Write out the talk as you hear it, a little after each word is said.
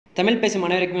தமிழ் பேசும்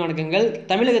அனைவருக்குமே வணக்கங்கள்.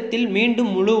 தமிழகத்தில்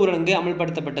மீண்டும் முழு ஊரடங்கு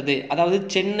அமல்படுத்தப்பட்டது. அதாவது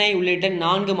சென்னை உள்ளிட்ட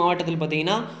 4 மாவட்டத்தில்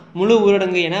பார்த்தீங்கன்னா முழு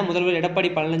ஊரடங்கு என முதல்வர் எடப்பாடி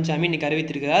பழனிசாமி இன்னைக்கு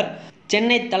அறிவித்திருக்கிறார்.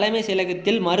 சென்னை தலைமை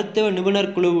செயலகத்தில் மருத்துவ நிபுணர்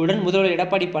குழுவுடன் முதல்வர்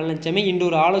எடப்பாடி பழனிசாமி இன்று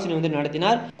ஒரு ஆலோசனை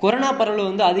நடத்தினார். கொரோனா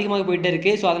பரவல் அதிகமாக போயிட்டே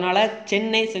இருக்கு. ஸோ அதனால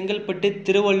சென்னை, செங்கல்பட்டு,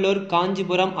 திருவள்ளூர்,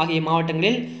 காஞ்சிபுரம் ஆகிய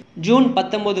மாவட்டங்களில் ஜூன்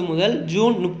 19 முதல்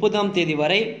ஜூன் 30ஆம் தேதி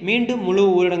வரை மீண்டும் முழு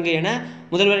ஊரடங்கு என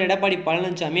முதல்வர் எடப்பாடி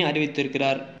பழனிசாமி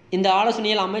அறிவித்திருக்கிறார். இந்த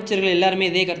ஆலோசனையில் அமைச்சர்கள் எல்லாருமே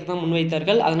இதே கருத்தை தான்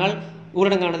முன்வைத்தார்கள். அதனால்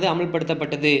ஊரடங்கானது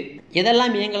அமல்படுத்தப்பட்டது.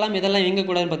 எதெல்லாம் இயங்கலாம், எதெல்லாம்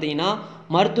இயங்கக்கூடாதுன்னு பார்த்தீங்கன்னா,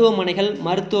 மருத்துவமனைகள்,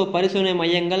 மருத்துவ பரிசோதனை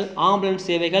மையங்கள், ஆம்புலன்ஸ்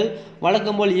சேவைகள்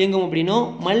வழக்கம் போல் இயங்கும் அப்படின்னும்,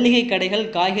 மளிகை கடைகள்,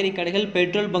 காய்கறி கடைகள்,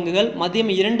 பெட்ரோல் பங்குகள்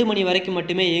மதியம் 2 மணி வரைக்கும்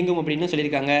மட்டுமே இயங்கும் அப்படின்னு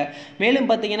சொல்லியிருக்காங்க. மேலும்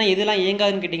பார்த்தீங்கன்னா இதெல்லாம்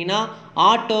இயங்காதுன்னு கேட்டிங்கன்னா,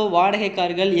 ஆட்டோ, வாடகை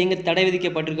கார்கள் இயங்க தடை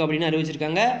விதிக்கப்பட்டிருக்கு அப்படின்னு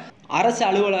அறிவிச்சிருக்காங்க. அரசு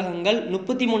அலுவலகங்கள்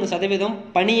 33%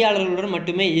 பணியாளர்களுடன்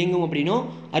மட்டுமே இயங்கும் அப்படின்னும்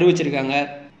அறிவிச்சிருக்காங்க.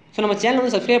 ஸோ நம்ம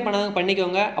சேனல் சப்ஸ்கிரைப் பண்ணாங்க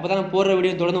பண்ணிக்கோங்க. அப்போ தான் நான் போடுற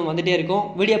வீடியோ தொடர்ந்து வந்துகிட்டே இருக்கும்.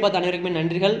 வீடியோ பார்த்து அனைவருக்குமே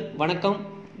நன்றிகள். வணக்கம்.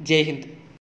 ஜெய்ஹிந்த்.